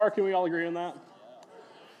Or can we all agree on that?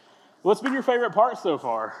 What's been your favorite part so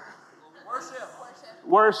far?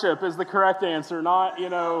 Worship is the correct answer, not,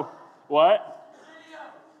 what?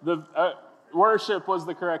 Worship was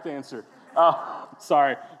the correct answer.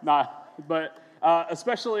 Sorry, not. But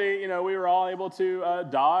especially, we were all able to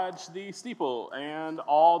dodge the steeple and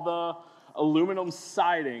all the aluminum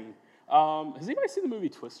siding. Has anybody seen the movie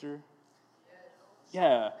Twister?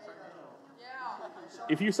 Yeah.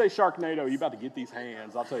 If you say Sharknado, you're about to get these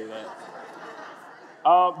hands, I'll tell you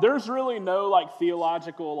that. There's really no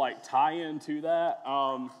theological tie-in to that.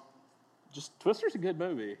 Just Twister's a good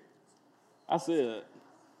movie. That's it.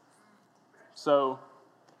 So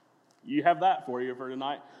you have that for you for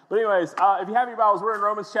tonight. But anyways, if you have your Bibles, we're in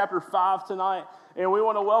Romans chapter 5 tonight, and we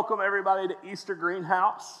want to welcome everybody to Easter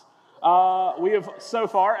Greenhouse. We have so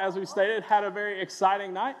far, as we've stated, had a very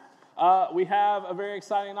exciting night. We have a very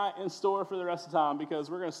exciting night in store for the rest of the time because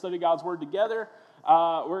we're going to study God's Word together.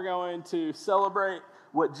 We're going to celebrate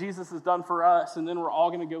what Jesus has done for us, and then we're all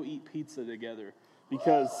going to go eat pizza together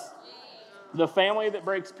because the family that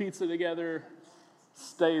breaks pizza together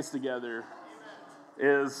stays together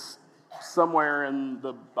is somewhere in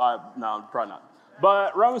the Bible. No, probably not.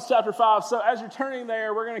 But Romans chapter 5, so as you're turning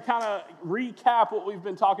there, we're going to kind of recap what we've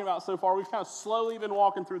been talking about so far. We've kind of slowly been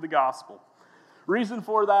walking through the gospel. Reason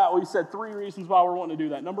for that, we said 3 reasons why we're wanting to do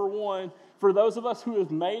that. Number 1, for those of us who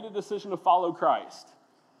have made a decision to follow Christ,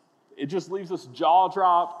 it just leaves us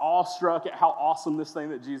jaw-dropped, awestruck at how awesome this thing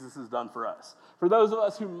that Jesus has done for us. For those of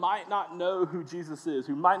us who might not know who Jesus is,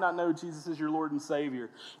 who might not know Jesus is your Lord and Savior,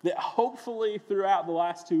 that hopefully throughout the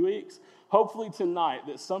last 2 weeks, hopefully tonight,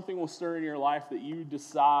 that something will stir in your life that you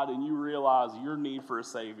decide and you realize your need for a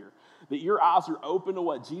Savior. That your eyes are open to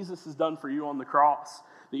what Jesus has done for you on the cross.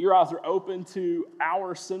 That your eyes are open to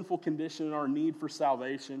our sinful condition and our need for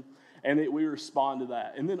salvation, and that we respond to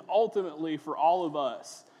that. And then ultimately, for all of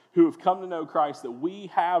us who have come to know Christ, that we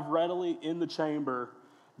have readily in the chamber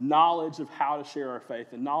knowledge of how to share our faith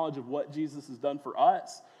and knowledge of what Jesus has done for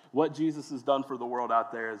us, what Jesus has done for the world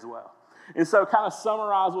out there as well. And so kind of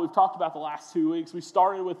summarize what we've talked about the last 2 weeks. We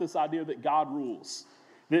started with this idea that God rules,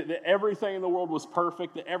 that everything in the world was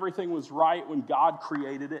perfect, that everything was right when God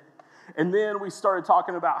created it. And then we started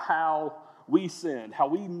talking about how we sinned, how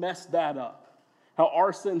we messed that up, how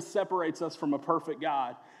our sin separates us from a perfect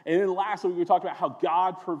God. And then last week we talked about how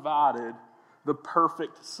God provided the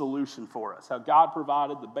perfect solution for us, how God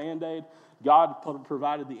provided the Band-Aid, God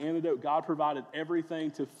provided the antidote, God provided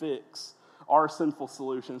everything to fix our sinful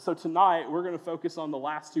solution. So tonight we're going to focus on the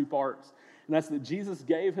last 2 parts, and that's that Jesus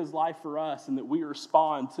gave his life for us and that we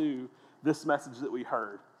respond to this message that we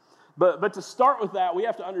heard. But to start with that, we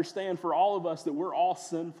have to understand for all of us that we're all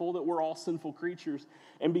sinful, that we're all sinful creatures.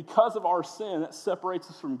 And because of our sin, that separates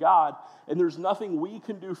us from God. And there's nothing we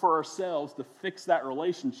can do for ourselves to fix that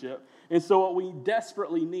relationship. And so what we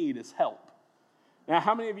desperately need is help. Now,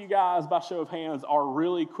 how many of you guys, by show of hands, are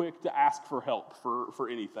really quick to ask for help for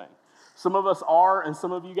anything? Some of us are, and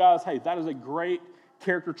some of you guys, hey, that is a great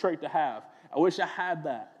character trait to have. I wish I had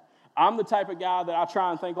that. I'm the type of guy that I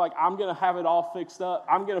try and think I'm going to have it all fixed up.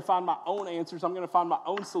 I'm going to find my own answers. I'm going to find my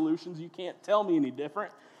own solutions. You can't tell me any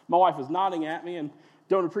different. My wife is nodding at me and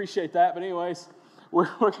don't appreciate that. But anyways, we're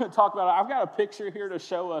going to talk about it. I've got a picture here to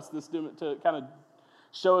show us this, to kind of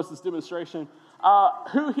show us this demonstration.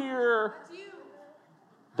 Who here?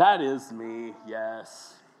 That is me,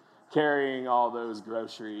 yes. Carrying all those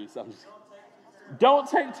groceries. Don't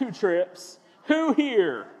take 2 trips. Who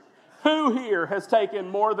here has taken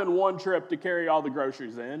more than 1 trip to carry all the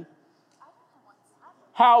groceries in?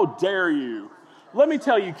 How dare you? Let me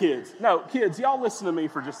tell you, kids. No, kids, y'all listen to me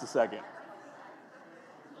for just a second.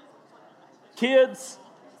 Kids,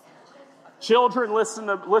 children, listen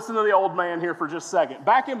to the old man here for just a second.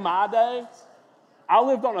 Back in my day, I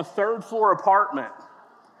lived on a 3rd floor apartment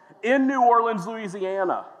in New Orleans,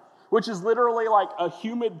 Louisiana, which is literally like a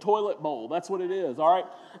humid toilet bowl. That's what it is, all right?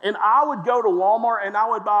 And I would go to Walmart and I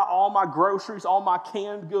would buy all my groceries, all my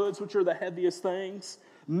canned goods, which are the heaviest things,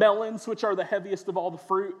 melons, which are the heaviest of all the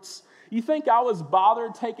fruits. You think I was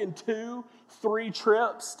bothered taking 2, 3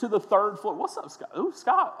 trips to the 3rd floor? What's up, Scott? Ooh,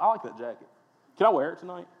 Scott, I like that jacket. Can I wear it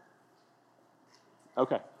tonight?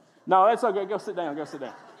 Okay. No, that's okay. Go sit down.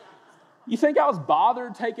 You think I was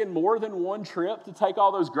bothered taking more than 1 trip to take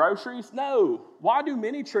all those groceries? No. Why do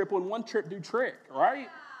many trip when 1 trip do trick, right?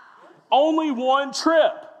 Only 1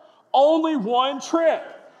 trip. Only 1 trip.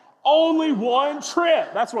 Only 1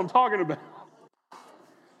 trip. That's what I'm talking about.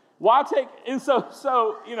 Why take, and so,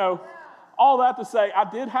 all that to say, I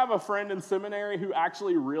did have a friend in seminary who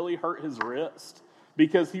actually really hurt his wrist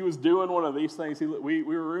because he was doing one of these things. We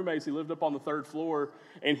were roommates. He lived up on the 3rd floor,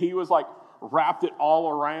 and he was wrapped it all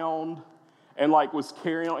around and like was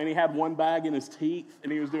carrying on, and he had one bag in his teeth,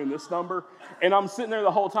 and he was doing this number. And I'm sitting there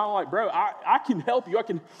the whole time like, bro, I can help you. I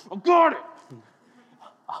got it.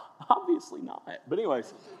 Obviously not. But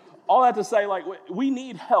anyways, all that to say, like, we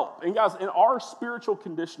need help. And guys, in our spiritual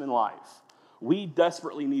condition in life, we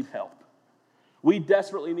desperately need help. We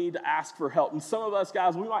desperately need to ask for help. And some of us,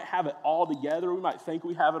 guys, we might have it all together. We might think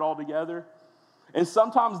we have it all together. And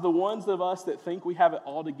sometimes the ones of us that think we have it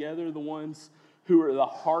all together are the ones who are the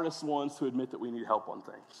hardest ones to admit that we need help on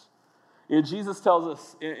things. And Jesus tells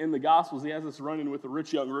us in the Gospels, he has us running with the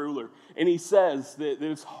rich young ruler. And he says that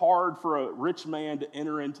it's hard for a rich man to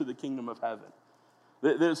enter into the kingdom of heaven.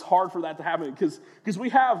 That it's hard for that to happen because we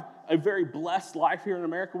have a very blessed life here in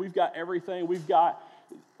America. We've got everything. We've got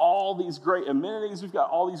all these great amenities. We've got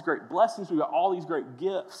all these great blessings. We've got all these great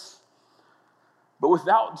gifts. But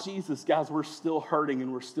without Jesus, guys, we're still hurting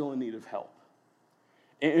and we're still in need of help.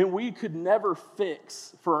 And we could never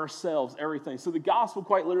fix for ourselves everything. So the gospel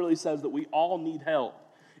quite literally says that we all need help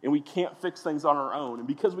and we can't fix things on our own. And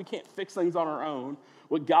because we can't fix things on our own,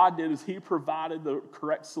 what God did is he provided the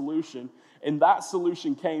correct solution. And that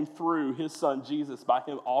solution came through his son Jesus by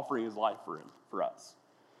him offering his life for us.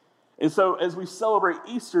 And so as we celebrate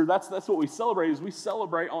Easter, that's what we celebrate, is we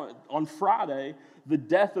celebrate on Friday the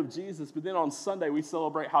death of Jesus, but then on Sunday we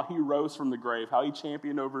celebrate how he rose from the grave, how he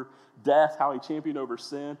championed over death, how he championed over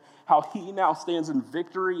sin, how he now stands in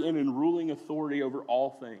victory and in ruling authority over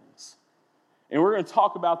all things. And we're going to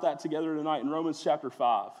talk about that together tonight in Romans chapter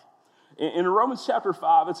 5. In Romans chapter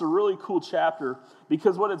 5, it's a really cool chapter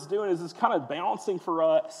because what it's doing is it's kind of balancing for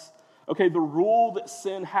us, okay, the rule that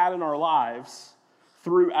sin had in our lives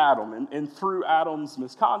through Adam and through Adam's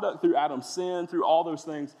misconduct, through Adam's sin, through all those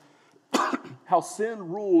things, how sin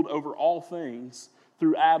ruled over all things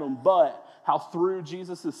through Adam, but how through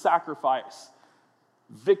Jesus' sacrifice,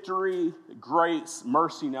 victory, grace,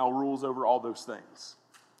 mercy now rules over all those things.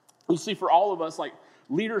 You see, for all of us, like,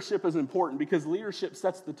 leadership is important because leadership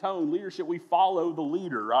sets the tone. Leadership, we follow the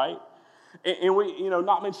leader, right? And we,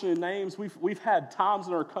 not mentioning names, we've had times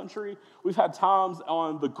in our country, we've had times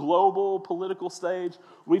on the global political stage,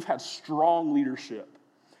 we've had strong leadership.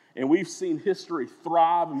 And we've seen history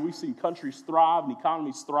thrive, and we've seen countries thrive and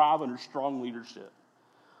economies thrive under strong leadership.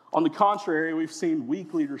 On the contrary, we've seen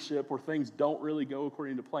weak leadership where things don't really go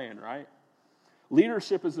according to plan, right?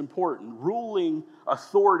 Leadership is important. Ruling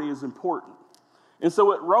authority is important. And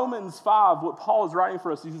so at Romans 5, what Paul is writing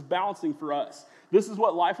for us, he's balancing for us. This is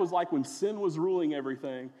what life was like when sin was ruling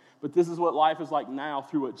everything, but this is what life is like now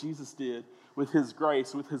through what Jesus did with his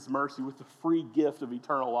grace, with his mercy, with the free gift of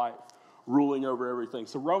eternal life ruling over everything.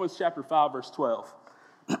 So Romans chapter 5, verse 12.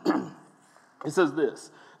 It says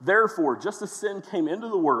this, "Therefore, just as sin came into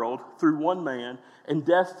the world through one man, and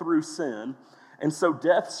death through sin, and so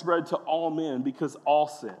death spread to all men because all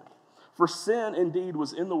sinned. For sin indeed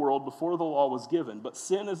was in the world before the law was given, but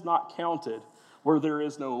sin is not counted where there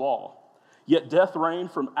is no law. Yet death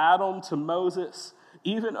reigned from Adam to Moses,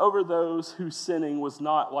 even over those whose sinning was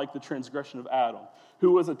not like the transgression of Adam,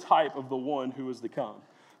 who was a type of the one who was to come."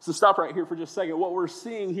 So stop right here for just a second. What we're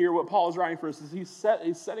seeing here, what Paul is writing for us, is he's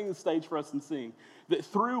setting the stage for us and seeing that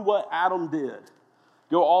through what Adam did,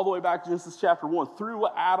 go all the way back to Genesis chapter 1, through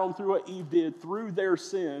what Adam, through what Eve did, through their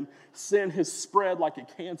sin, sin has spread like a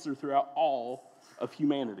cancer throughout all of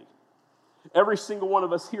humanity. Every single one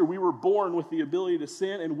of us here, we were born with the ability to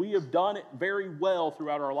sin, and we have done it very well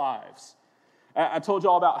throughout our lives. I told you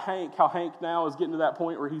all about Hank, how Hank now is getting to that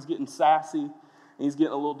point where he's getting sassy, and he's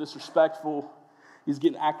getting a little disrespectful. He's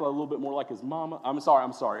getting acted a little bit more like his mama. I'm sorry.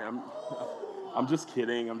 I'm just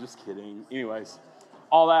kidding. Anyways,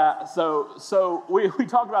 all that. So we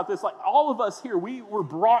talked about this. Like, all of us here, we were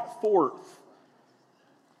brought forth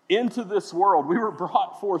into this world. We were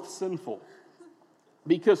brought forth sinful.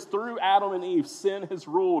 Because through Adam and Eve, sin has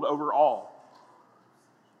ruled over all.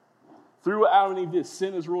 Through what Adam and Eve did,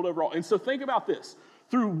 sin has ruled over all. And so think about this.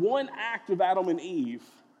 Through one act of Adam and Eve,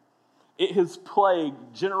 it has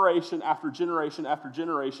plagued generation after generation after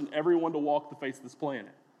generation, everyone to walk the face of this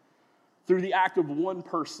planet. Through the act of one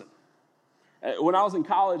person. When I was in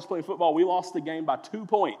college playing football, we lost the game by 2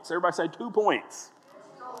 points. Everybody say 2 points.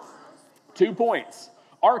 2 points.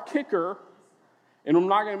 Our kicker, and I'm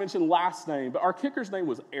not going to mention last name, but our kicker's name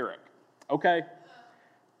was Eric, okay?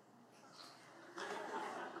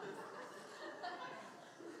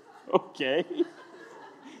 Okay.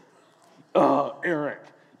 Eric.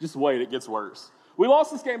 Just wait, it gets worse. We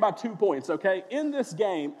lost this game by 2 points, okay? In this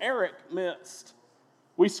game, Eric missed.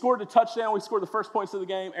 We scored a touchdown. We scored the first points of the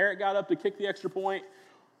game. Eric got up to kick the extra point.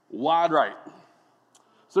 Wide right.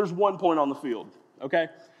 So there's 1 point on the field, okay?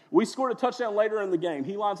 We scored a touchdown later in the game.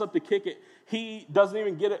 He lines up to kick it. he doesn't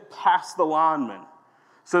even get it past the lineman.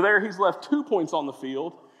 So there he's left 2 points on the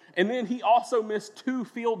field, and then he also missed 2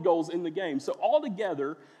 field goals in the game. So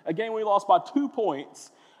altogether, a game we lost by 2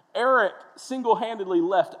 points, Eric single-handedly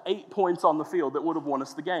left 8 points on the field that would have won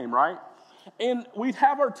us the game, right? And we'd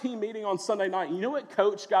have our team meeting on Sunday night. You know what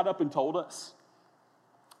Coach got up and told us?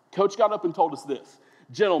 Coach got up and told us this: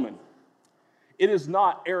 gentlemen, it is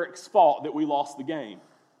not Eric's fault that we lost the game.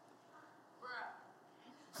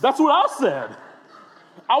 That's what I said.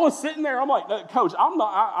 I was sitting there, I'm like, Coach, I'm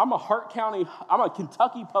a Hart County, I'm a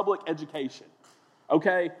Kentucky public education,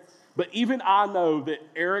 okay? But even I know that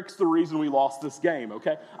Eric's the reason we lost this game,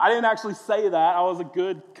 okay? I didn't actually say that. I was a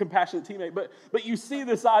good, compassionate teammate. But you see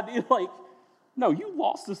this idea like, no, you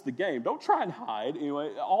lost us the game. Don't try and hide,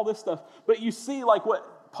 anyway, all this stuff. But you see, like,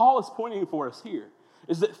 what Paul is pointing for us here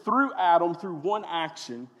is that through Adam, through one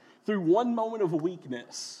action, through one moment of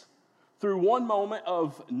weakness, through one moment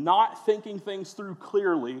of not thinking things through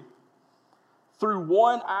clearly, through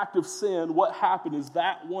one act of sin, what happened is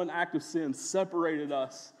that one act of sin separated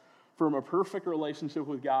us from a perfect relationship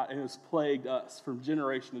with God and has plagued us from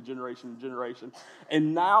generation to generation to generation.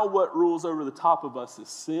 And now what rules over the top of us is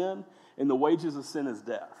sin, and the wages of sin is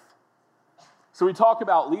death. So we talk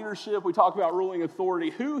about leadership, we talk about ruling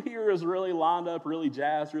authority. Who here is really lined up, really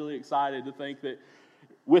jazzed, really excited to think that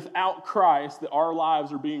without Christ, that our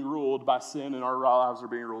lives are being ruled by sin and our lives are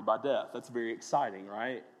being ruled by death? That's very exciting,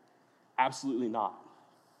 right? Absolutely not.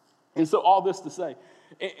 And so all this to say,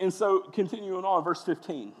 and so continuing on, verse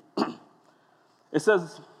 15, it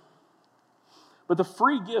says, but the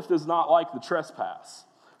free gift is not like the trespass.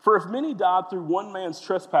 For if many died through one man's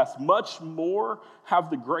trespass, much more have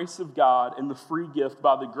the grace of God and the free gift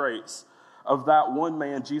by the grace of that one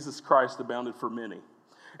man, Jesus Christ, abounded for many.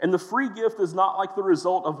 And the free gift is not like the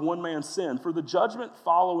result of one man's sin, for the judgment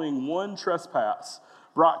following one trespass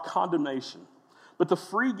brought condemnation, but the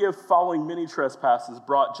free gift following many trespasses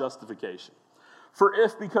brought justification. For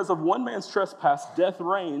if because of one man's trespass death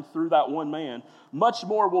reigned through that one man, much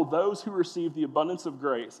more will those who receive the abundance of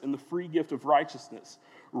grace and the free gift of righteousness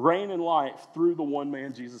reign in life through the one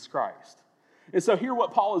man, Jesus Christ. And so here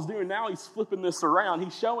what Paul is doing now, he's flipping this around.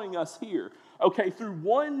 He's showing us here, okay, through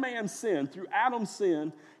one man's sin, through Adam's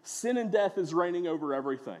sin, sin and death is reigning over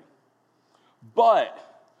everything. But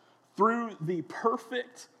through the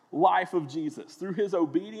perfect life of Jesus, through his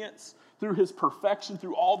obedience, through his perfection,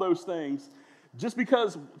 through all those things, just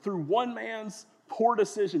because through one man's poor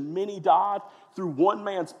decision, many died, through one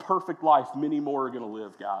man's perfect life, many more are going to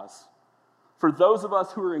live, guys. For those of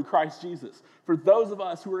us who are in Christ Jesus, for those of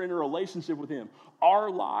us who are in a relationship with him, our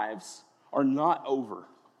lives are not over.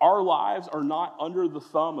 Our lives are not under the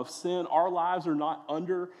thumb of sin. Our lives are not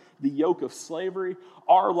under the yoke of slavery.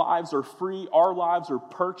 Our lives are free. Our lives are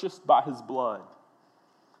purchased by his blood.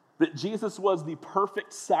 That Jesus was the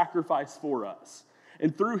perfect sacrifice for us.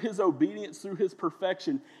 And through his obedience, through his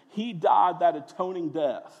perfection, he died that atoning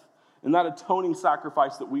death and that atoning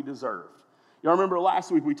sacrifice that we deserved. Y'all remember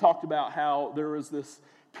last week we talked about how there was this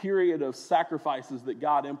period of sacrifices that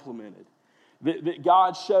God implemented. That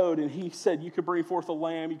God showed, and he said you could bring forth a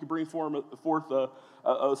lamb, you could bring forth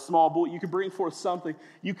a small bull, you could bring forth something.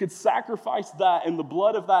 You could sacrifice that, and the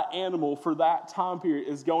blood of that animal for that time period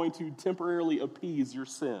is going to temporarily appease your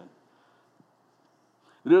sin.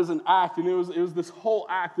 It was an act, and it was this whole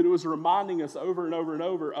act that it was reminding us over and over and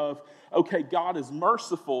over of, okay, God is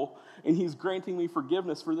merciful, and he's granting me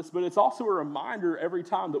forgiveness for this, but it's also a reminder every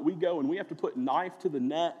time that we go and we have to put knife to the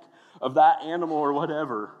neck of that animal or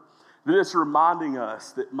whatever, that it's reminding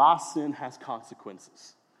us that my sin has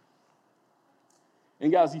consequences.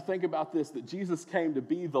 And guys, you think about this, that Jesus came to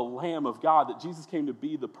be the Lamb of God, that Jesus came to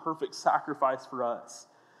be the perfect sacrifice for us,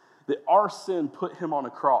 that our sin put him on a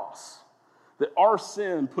cross, that our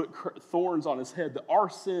sin put thorns on his head, that our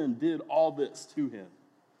sin did all this to him.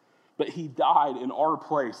 But he died in our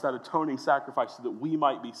place, that atoning sacrifice, so that we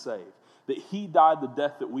might be saved, that he died the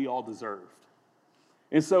death that we all deserved.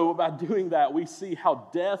 And so by doing that, we see how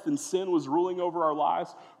death and sin was ruling over our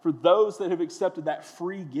lives for those that have accepted that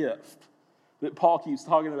free gift that Paul keeps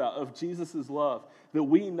talking about of Jesus' love, that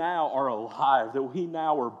we now are alive, that we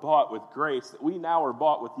now are bought with grace, that we now are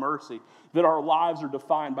bought with mercy, that our lives are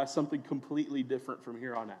defined by something completely different from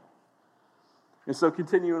here on out. And so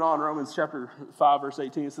continuing on, Romans chapter 5, verse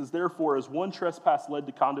 18, it says, therefore, as one trespass led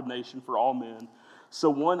to condemnation for all men, so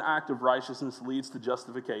one act of righteousness leads to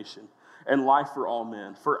justification and life for all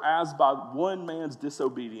men. For as by one man's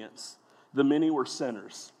disobedience the many were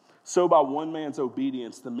sinners, so by one man's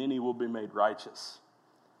obedience the many will be made righteous.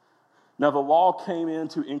 Now the law came in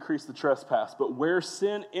to increase the trespass, but where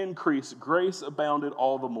sin increased, grace abounded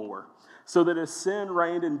all the more, so that as sin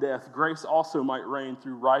reigned in death, grace also might reign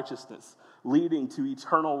through righteousness, leading to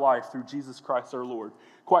eternal life through Jesus Christ our Lord.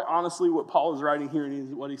 Quite honestly, what Paul is writing here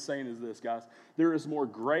and what he's saying is this, guys. There is more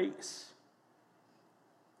grace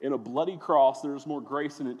in a bloody cross. There is more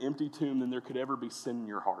grace in an empty tomb than there could ever be sin in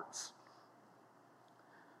your hearts.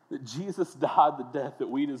 That Jesus died the death that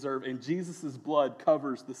we deserve, and Jesus' blood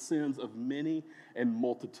covers the sins of many and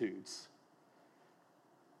multitudes.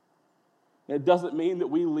 It doesn't mean that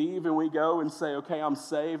we leave and we go and say, okay, I'm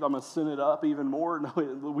saved, I'm going to sin it up even more.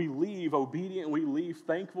 No, we leave obedient, we leave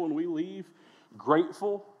thankful, and we leave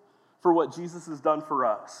grateful for what Jesus has done for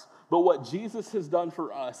us. But what Jesus has done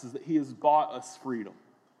for us is that he has bought us freedom.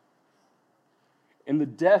 And the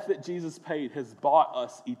death that Jesus paid has bought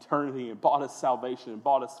us eternity and bought us salvation and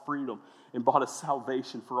bought us freedom and bought us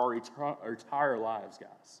salvation for our entire lives,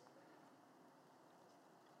 guys.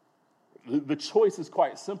 The choice is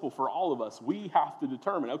quite simple for all of us. We have to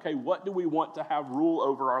determine, okay, what do we want to have rule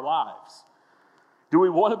over our lives? Do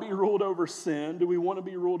we want to be ruled over sin? Do we want to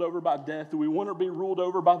be ruled over by death? Do we want to be ruled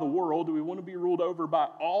over by the world? Do we want to be ruled over by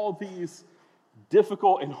all these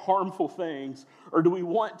difficult and harmful things? Or do we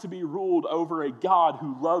want to be ruled over a God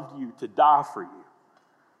who loved you to die for you?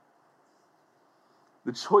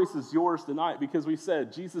 The choice is yours tonight, because we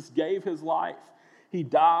said Jesus gave his life. He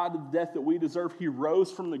died the death that we deserve. He rose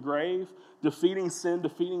from the grave, defeating sin,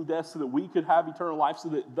 defeating death, so that we could have eternal life, so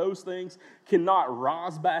that those things cannot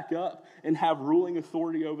rise back up and have ruling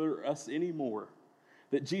authority over us anymore.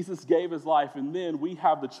 That Jesus gave his life, and then we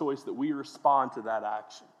have the choice that we respond to that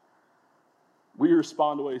action. We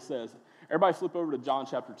respond to what he says. Everybody flip over to John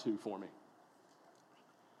chapter 2 for me,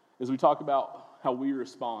 as we talk about how we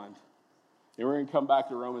respond. And we're going to come back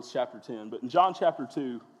to Romans chapter 10. But in John chapter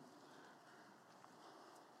 2,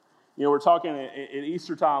 we're talking at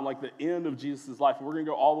Easter time, like the end of Jesus' life. And we're going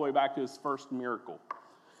to go all the way back to his first miracle.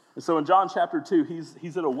 And so in John chapter 2,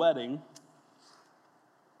 he's at a wedding.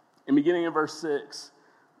 And beginning in verse 6,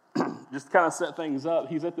 just to kind of set things up,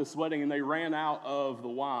 he's at this wedding and they ran out of the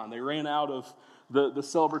wine. They ran out of the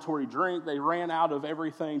celebratory drink. They ran out of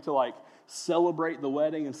everything to like celebrate the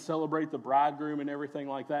wedding and celebrate the bridegroom and everything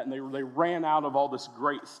like that. And they ran out of all this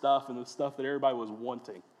great stuff and the stuff that everybody was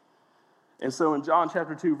wanting. And so in John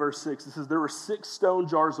chapter 2, verse 6, it says, there were 6 stone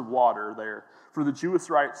jars of water there for the Jewish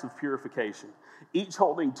rites of purification, each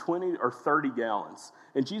holding 20 or 30 gallons.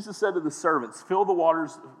 And Jesus said to the servants, fill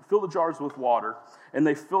the jars with water, and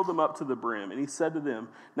they filled them up to the brim. And he said to them,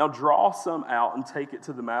 now draw some out and take it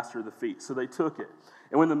to the master of the feast. So they took it.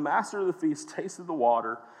 And when the master of the feast tasted the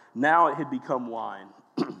water, now it had become wine.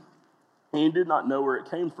 And he did not know where it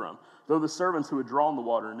came from, though the servants who had drawn the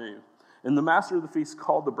water knew. And the master of the feast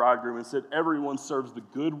called the bridegroom and said, everyone serves the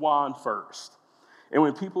good wine first. And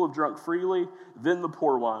when people have drunk freely, then the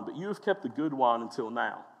poor wine. But you have kept the good wine until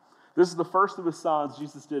now. This is the first of the signs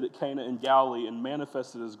Jesus did at Cana in Galilee and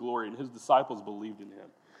manifested his glory, and his disciples believed in him.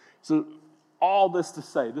 So all this to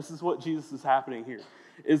say, this is what Jesus is happening here,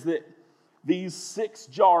 is that these 6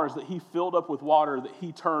 jars that he filled up with water, that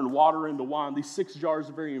he turned water into wine, these 6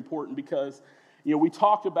 jars are very important because, we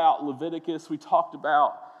talked about Leviticus, we talked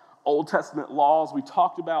about Old Testament laws. We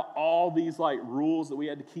talked about all these rules that we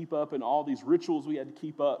had to keep up and all these rituals we had to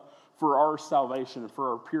keep up for our salvation and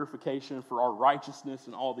for our purification and for our righteousness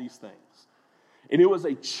and all these things. And it was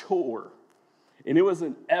a chore and it was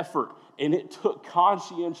an effort and it took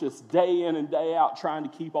conscientious day in and day out trying to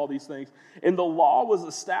keep all these things. And the law was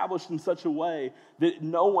established in such a way that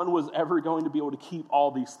no one was ever going to be able to keep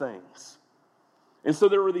all these things. And so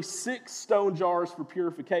there were these 6 stone jars for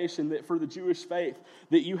purification that for the Jewish faith,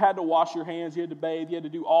 that you had to wash your hands, you had to bathe, you had to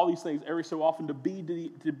do all these things every so often to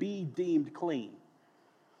be deemed clean.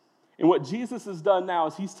 And what Jesus has done now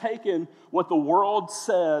is he's taken what the world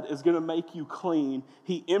said is going to make you clean.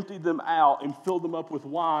 He emptied them out and filled them up with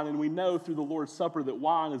wine. And we know through the Lord's Supper that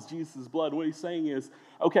wine is Jesus' blood. What he's saying is,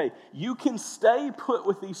 okay, you can stay put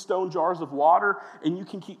with these stone jars of water and you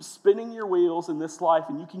can keep spinning your wheels in this life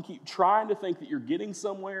and you can keep trying to think that you're getting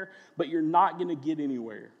somewhere, but you're not going to get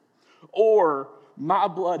anywhere. Or my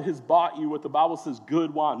blood has bought you what the Bible says,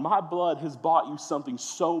 good wine. My blood has bought you something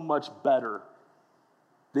so much better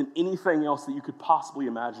than anything else that you could possibly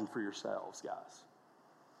imagine for yourselves, guys.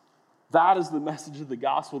 That is the message of the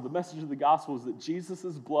gospel. The message of the gospel is that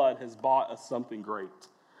Jesus' blood has bought us something great.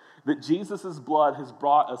 That Jesus' blood has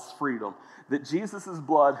brought us freedom. That Jesus'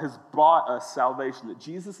 blood has brought us salvation. That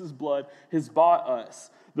Jesus' blood has bought us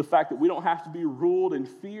the fact that we don't have to be ruled in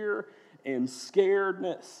fear and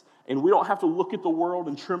scaredness. And we don't have to look at the world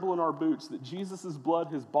and tremble in our boots. That Jesus' blood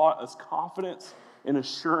has bought us confidence and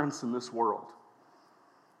assurance in this world.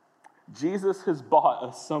 Jesus has bought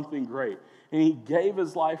us something great. And he gave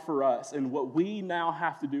his life for us. And what we now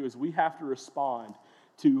have to do is we have to respond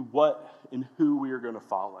to what and who we are going to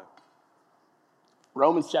follow.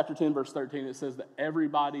 Romans chapter 10, verse 13, it says that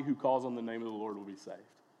everybody who calls on the name of the Lord will be saved.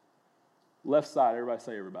 Left side, everybody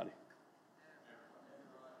say everybody.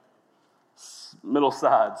 Middle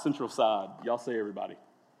side, central side, y'all say everybody.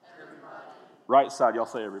 Everybody. Right side, y'all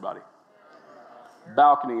say everybody. Everybody.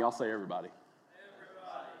 Balcony, y'all say everybody.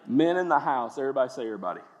 Everybody. Men in the house, everybody say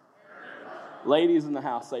everybody. Everybody. Ladies in the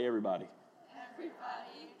house, say everybody.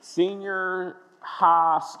 Everybody. Senior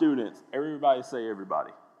high students, everybody say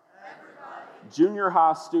everybody. Everybody. Junior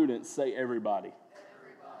high students, say everybody.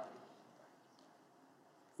 Everybody.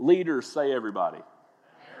 Leaders, say everybody.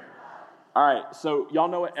 All right, so y'all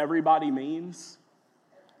know what everybody means?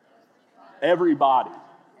 Everybody.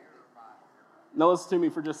 Now listen to me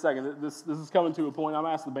for just a second. This is coming to a point. I'm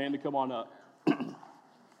going to ask the band to come on up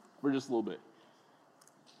for just a little bit.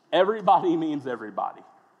 Everybody means everybody.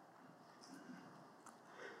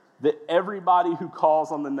 That everybody who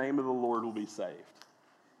calls on the name of the Lord will be saved.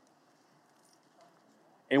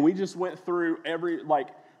 And we just went through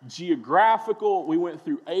geographical, we went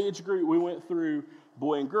through age group, we went through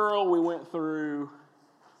boy and girl, we went through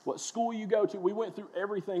what school you go to, we went through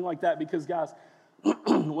everything like that because, guys,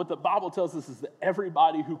 what the Bible tells us is that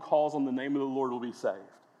everybody who calls on the name of the Lord will be saved.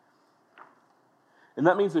 And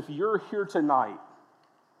that means if you're here tonight,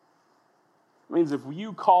 it means if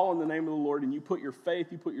you call on the name of the Lord and you put your faith,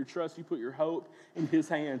 you put your trust, you put your hope in his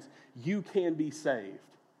hands, you can be saved.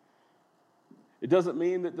 It doesn't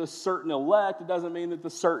mean that the certain elect, it doesn't mean that the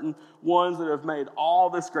certain ones that have made all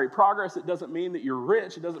this great progress, it doesn't mean that you're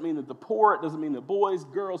rich, it doesn't mean that the poor, it doesn't mean that boys,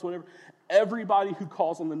 girls, whatever. Everybody who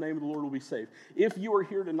calls on the name of the Lord will be saved. If you are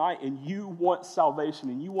here tonight and you want salvation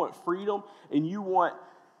and you want freedom and you want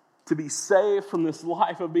to be saved from this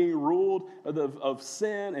life of being ruled of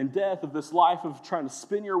sin and death, of this life of trying to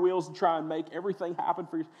spin your wheels and try and make everything happen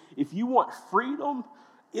for you, if you want freedom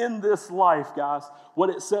in this life, guys, what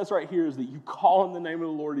it says right here is that you call on the name of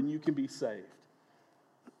the Lord and you can be saved.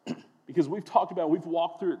 Because we've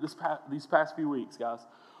walked through it these past few weeks, guys.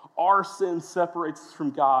 Our sin separates us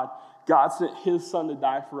from God. God sent his son to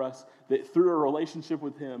die for us, that through a relationship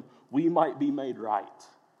with him, we might be made right.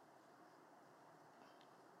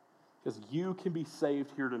 Because you can be saved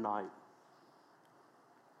here tonight.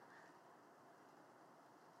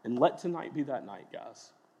 And let tonight be that night,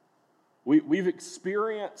 guys. We've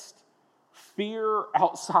experienced fear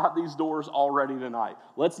outside these doors already tonight.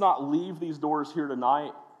 Let's not leave these doors here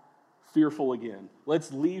tonight fearful again.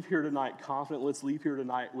 Let's leave here tonight confident. Let's leave here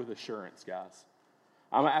tonight with assurance, guys.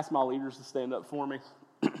 I'm going to ask my leaders to stand up for me.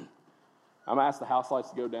 I'm going to ask the house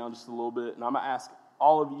lights to go down just a little bit. And I'm going to ask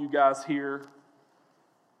all of you guys here,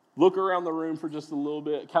 look around the room for just a little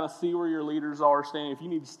bit, kind of see where your leaders are standing. If you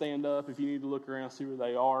need to stand up, if you need to look around, see where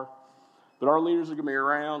they are. But our leaders are going to be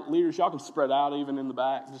around. Leaders, y'all can spread out even in the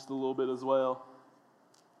back just a little bit as well.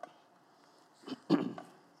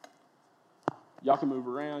 Y'all can move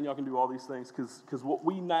around. Y'all can do all these things because what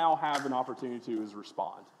we now have an opportunity to is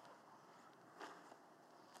respond.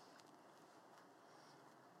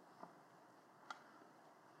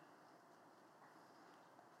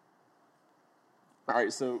 All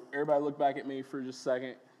right, so everybody look back at me for just a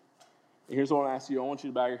second. And here's what I want to ask you. I want you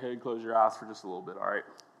to bow your head and close your eyes for just a little bit, all right?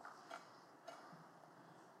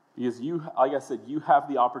 Because you, like I said, you have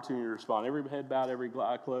the opportunity to respond. Every head bowed, every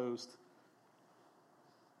eye closed.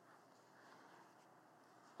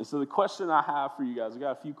 And so the question I have for you guys, I've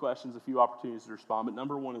got a few questions, a few opportunities to respond, but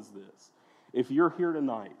number one is this. If you're here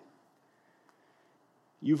tonight,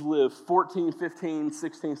 you've lived 14, 15,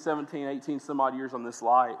 16, 17, 18 some odd years on this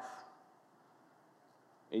life,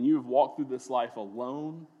 and you've walked through this life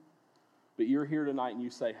alone, but you're here tonight and you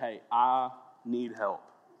say, hey, I need help.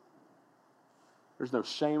 There's no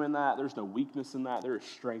shame in that. There's no weakness in that. There is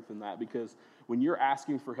strength in that because when you're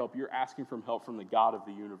asking for help, you're asking for help from the God of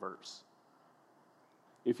the universe.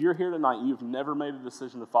 If you're here tonight and you've never made a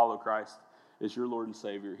decision to follow Christ as your Lord and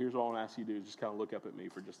Savior, here's what I want to ask you to do is just kind of look up at me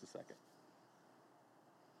for just a second.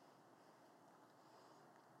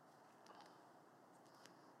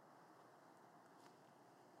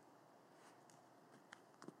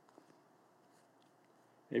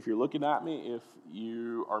 If you're looking at me, if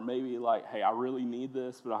you are maybe like, hey, I really need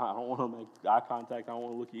this, but I don't want to make eye contact, I don't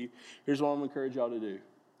want to look at you, here's what I'm going to encourage y'all to do.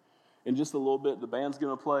 In just a little bit, the band's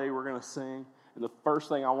going to play, we're going to sing, and the first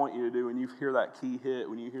thing I want you to do when you hear that key hit,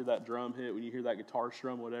 when you hear that drum hit, when you hear that guitar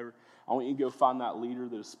strum, whatever, I want you to go find that leader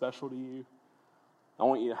that is special to you. I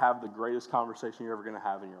want you to have the greatest conversation you're ever going to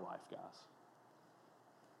have in your life, guys.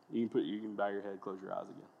 You can bow your head, close your eyes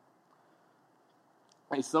again.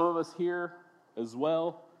 Hey, some of us here as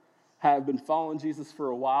well have been following Jesus for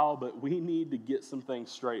a while, but we need to get some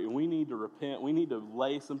things straight, and we need to repent. We need to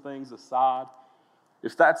lay some things aside.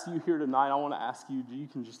 If that's you here tonight, I want to ask you, you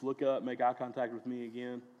can just look up, make eye contact with me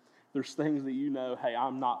again. There's things that you know, hey,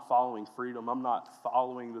 I'm not following freedom. I'm not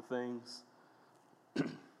following the things.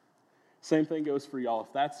 Same thing goes for y'all.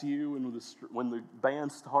 If that's you, and when the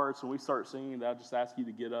band starts, when we start singing, I just ask you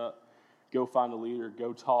to get up, go find a leader,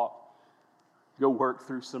 go talk, go work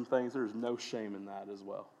through some things. There's no shame in that as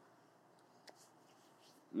well.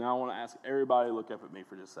 Now I want to ask everybody to look up at me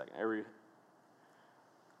for just a second.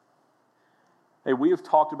 Hey, we have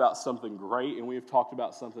talked about something great, and we have talked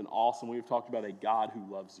about something awesome. We have talked about a God who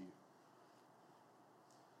loves you.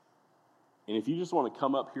 And if you just want to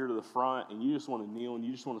come up here to the front and you just want to kneel and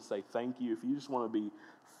you just want to say thank you, if you just want to be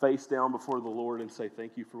face down before the Lord and say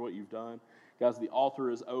thank you for what you've done, guys, the altar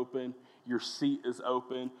is open. Your seat is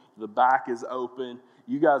open. The back is open.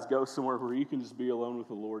 You guys go somewhere where you can just be alone with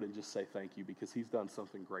the Lord and just say thank you because he's done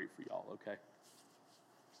something great for y'all, okay?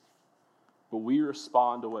 But we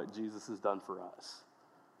respond to what Jesus has done for us.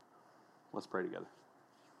 Let's pray together.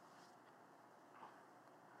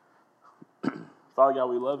 Father God,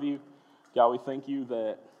 we love you. God, we thank you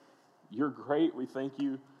that you're great. We thank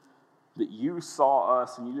you that you saw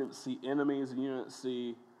us and you didn't see enemies and you didn't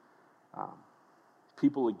see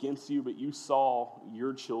people against you, but you saw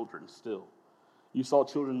your children still. You saw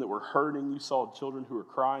children that were hurting. You saw children who were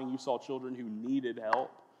crying. You saw children who needed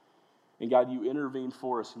help. And God, you intervened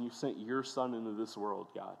for us and you sent your son into this world,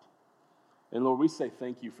 God. And Lord, we say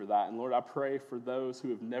thank you for that. And Lord, I pray for those who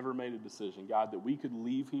have never made a decision, God, that we could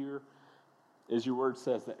leave here, as your word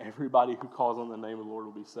says, that everybody who calls on the name of the Lord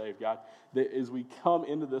will be saved, God. That as we come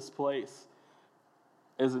into this place,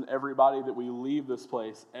 as in everybody, that we leave this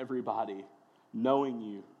place, everybody knowing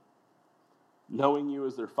you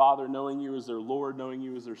as their Father, knowing you as their Lord, knowing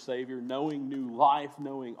you as their Savior, knowing new life,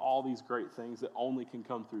 knowing all these great things that only can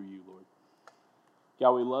come through you, Lord.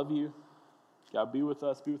 God, we love you. God, be with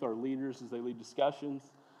us, be with our leaders as they lead discussions.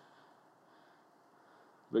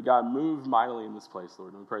 But God, move mightily in this place,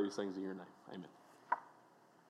 Lord, and we pray these things in your name. Amen.